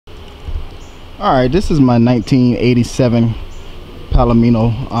Alright, this is my 1987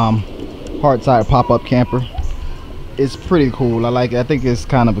 Palomino hard side pop-up camper. It's pretty cool. I like it. I think it's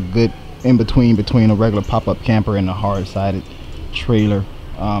kind of a good in-between between a regular pop-up camper and a hard-sided trailer,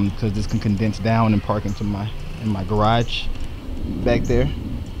 because this can condense down and park into my garage back there.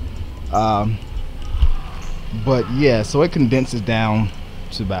 But yeah, so it condenses down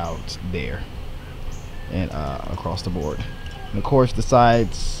to about there and across the board. And of course the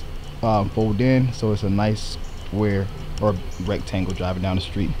sides fold in, so it's a nice square or rectangle driving down the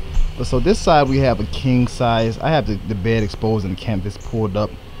street. But so this side we have a king size. I have the bed exposed and the canvas pulled up.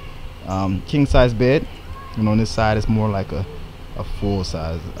 King size bed, and on this side it's more like a full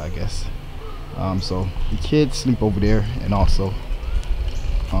size, I guess. So the kids sleep over there, and also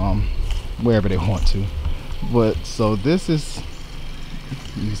wherever they want to. But so this is,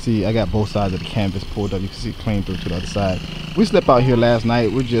 you can see I got both sides of the canvas pulled up. You can see it clean through to the other side. We slept out here last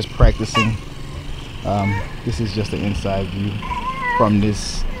night. We're just practicing. This is just the inside view from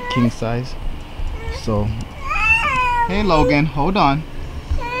this king size. So hey Logan, hold on.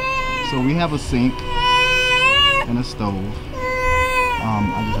 So we have a sink and a stove.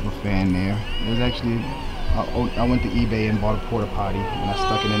 I just have a fan there. There's actually I went to eBay and bought a porta potty, and I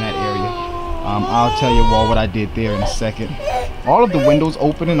stuck it in that area. I'll tell you what I did there in a second. All of the windows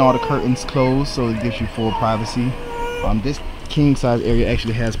open and all the curtains closed, so it gives you full privacy. This king size area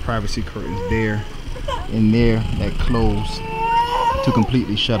actually has privacy curtains there and there that close to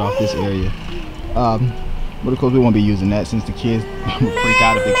completely shut off this area. But of course we won't be using that since the kids will freak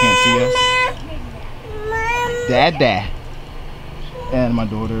out if they can't see us. Dad. And my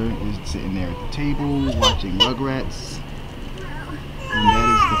daughter is sitting there at the table watching Rugrats. And that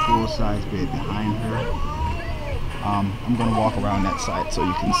is the full size bed behind her. I'm gonna walk around that side so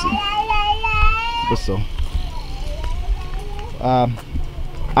you can see. But so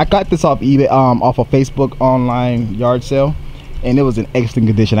I got this off eBay, off of Facebook online yard sale, and it was in excellent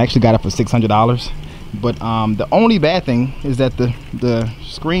condition. I actually got it for $600. But the only bad thing is that the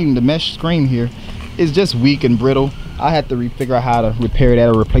screen, the mesh screen here, is just weak and brittle. I had to figure out how to repair that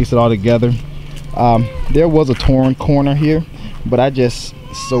or replace it all together. There was a torn corner here, but I just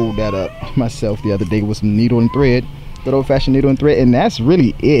sewed that up myself the other day with some needle and thread, good old-fashioned needle and thread, and that's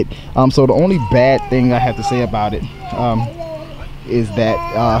really it. So the only bad thing I have to say about it is that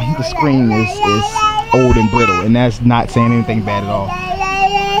the screen is old and brittle, and that's not saying anything bad at all.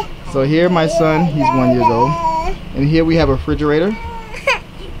 So here my son, he's 1 year old, and here we have a refrigerator,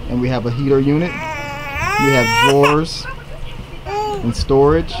 and we have a heater unit, we have drawers and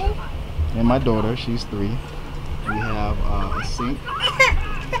storage, and my daughter, she's 3. We have a sink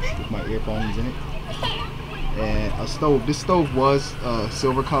with my earphones in it, and a stove. This stove was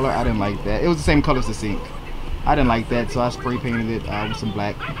silver color. I didn't like that. It was the same color as the sink. I didn't like that, so I spray painted it with some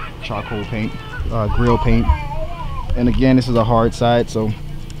black charcoal paint, grill paint. And again, this is a hard side, so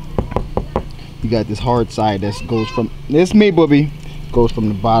you got this hard side that goes from this goes from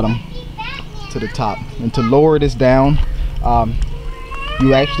the bottom to the top. And to lower this down,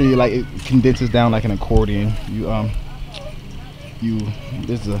 you actually, like, it condenses down like an accordion.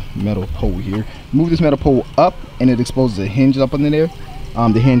 There's a metal pole here. Move this metal pole up, and it exposes a hinge up under there.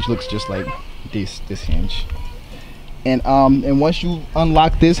 The hinge looks just like this hinge. And once you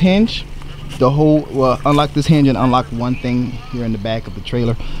unlock this hinge, unlock this hinge and unlock one thing here in the back of the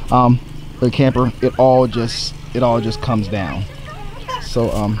trailer, the camper, it all just comes down.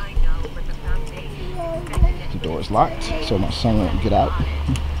 So the door is locked, so my son won't get out.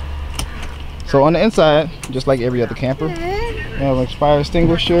 So on the inside, just like every other camper, we have an fire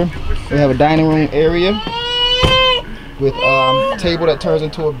extinguisher. We have a dining room area with a table that turns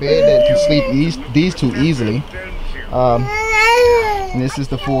into a bed that can sleep these two easily. And this is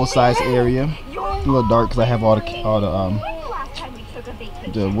the full size area. A little dark because I have all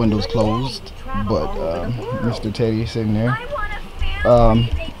the windows closed, but Mr. Teddy is sitting there.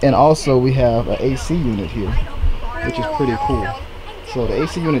 And also we have an AC unit here, which is pretty cool. So the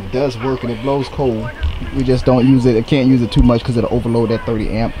AC unit does work and it blows cold. We just don't use it. I can't use it too much because it'll overload that 30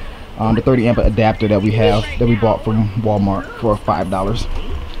 amp. The 30 amp adapter that we bought from Walmart for $5.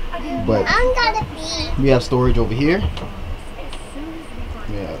 But we have storage over here.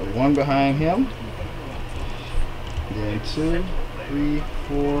 We have one behind him. Then 2, 3,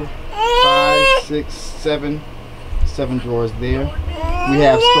 4, 5, 6, 7 drawers there. We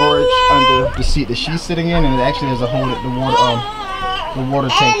have storage under the seat that she's sitting in, and it actually has a hole at the water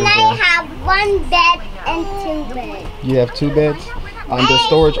tank is there. I have 1 bed and 2 beds. You have 2 beds. There's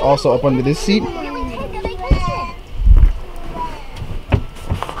storage also up under this seat.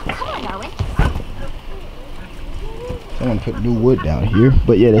 I'm gonna put new wood down here,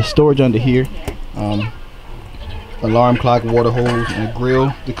 but yeah, there's storage under here. Alarm clock, water hose, and a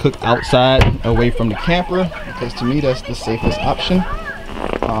grill to cook outside away from the camper, because to me that's the safest option.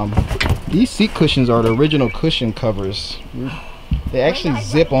 These seat cushions are the original cushion covers. They actually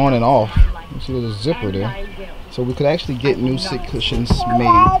zip on and off. You see there's a zipper there, so we could actually get new seat cushions made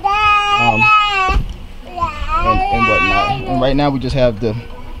and whatnot. And right now we just have the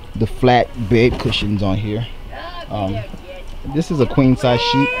flat bed cushions on here. This is a queen size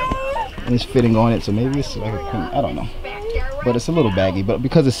sheet and it's fitting on it, so maybe it's like a queen, I don't know, but it's a little baggy, but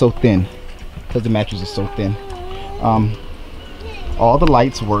because it's so thin, because the mattress is so thin, all the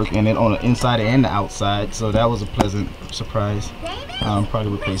lights work in it on the inside and the outside, so that was a pleasant surprise.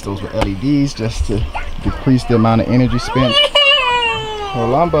 Probably replace those with LEDs just to decrease the amount of energy spent.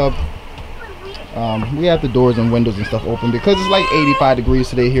 Hold on, bub. We have the doors and windows and stuff open because it's like 85 degrees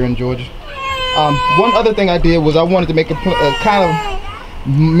today here in Georgia. One other thing I did was I wanted to make a kind of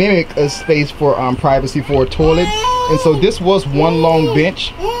mimic a space for privacy for a toilet, and so this was one long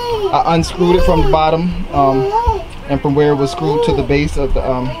bench. I unscrewed it from the bottom and from where it was screwed to the base of the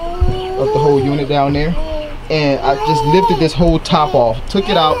whole unit down there, and I just lifted this whole top off, took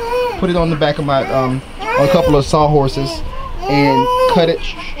it out, put it on the back of my on a couple of sawhorses, and cut it.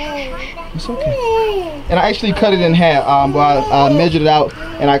 It's okay. And I actually cut it in half. I measured it out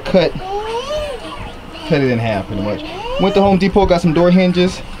and I cut it in half pretty much. Went to Home Depot, got some door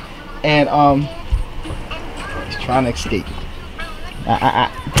hinges, and he's trying to escape.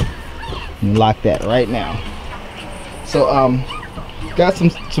 Lock that right now. So got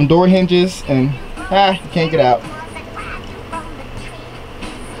some door hinges, and you can't get out.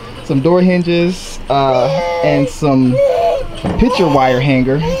 Some door hinges and some picture wire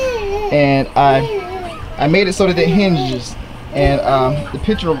hanger, and I made it so that it hinges, and the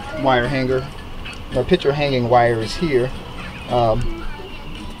picture wire hanger, the picture hanging wire is here.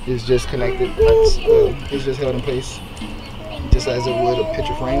 Is just connected. It's just held in place, just as it would a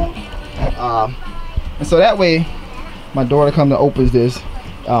picture frame. And so that way, my daughter comes and opens this.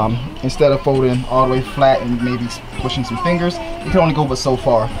 Instead of folding all the way flat and maybe pushing some fingers, you can only go but so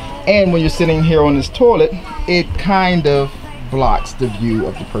far. And when you're sitting here on this toilet, it kind of blocks the view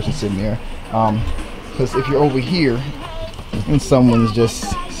of the person sitting there. Because if you're over here and someone's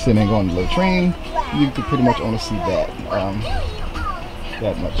just sitting on the latrine, you can pretty much only see that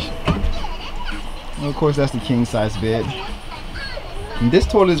much. And of course, that's the king size bed. And this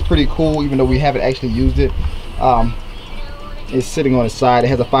toilet is pretty cool, even though we haven't actually used it. It's sitting on the side. It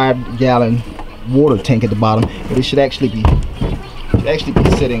has a 5-gallon water tank at the bottom, but it should actually be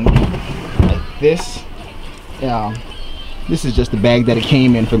sitting like this. This is just the bag that it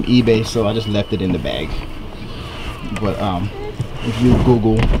came in from eBay, so I just left it in the bag. But if you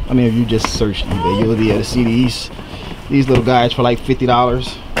if you just search eBay, you'll be able to see these little guys for like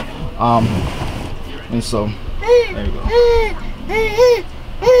 $50. And so there you go.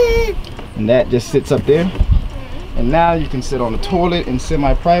 And that just sits up there. And now you can sit on the toilet in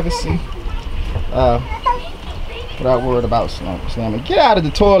semi-privacy without worried about slamming. Get out of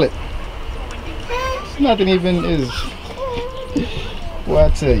the toilet. It's nothing even is. Well, I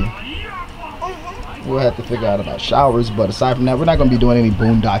tell you, we'll have to figure out about showers, but aside from that, we're not going to be doing any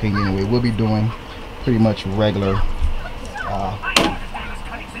boondocking anyway. We'll be doing pretty much regular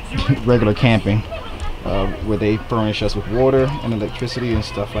camping, where they furnish us with water and electricity and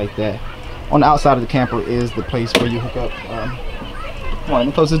stuff like that. On the outside of the camper is the place where you hook up. Come on, let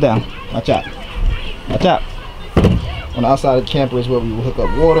me close this down. Watch out. Watch out. On the outside of the camper is where we will hook up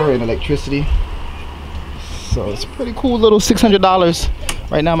water and electricity. So it's a pretty cool little $600.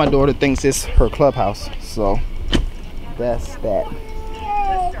 Right now my daughter thinks it's her clubhouse. So that's that.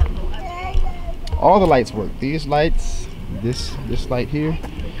 All the lights work. These lights, this light here.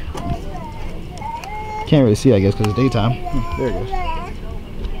 Can't really see, I guess, because it's daytime. There it goes.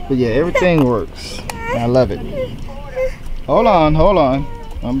 But yeah, everything works. I love it. Hold on.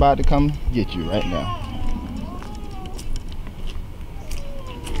 I'm about to come get you right now.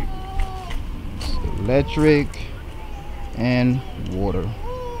 Electric and water.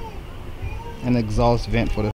 An exhaust vent for the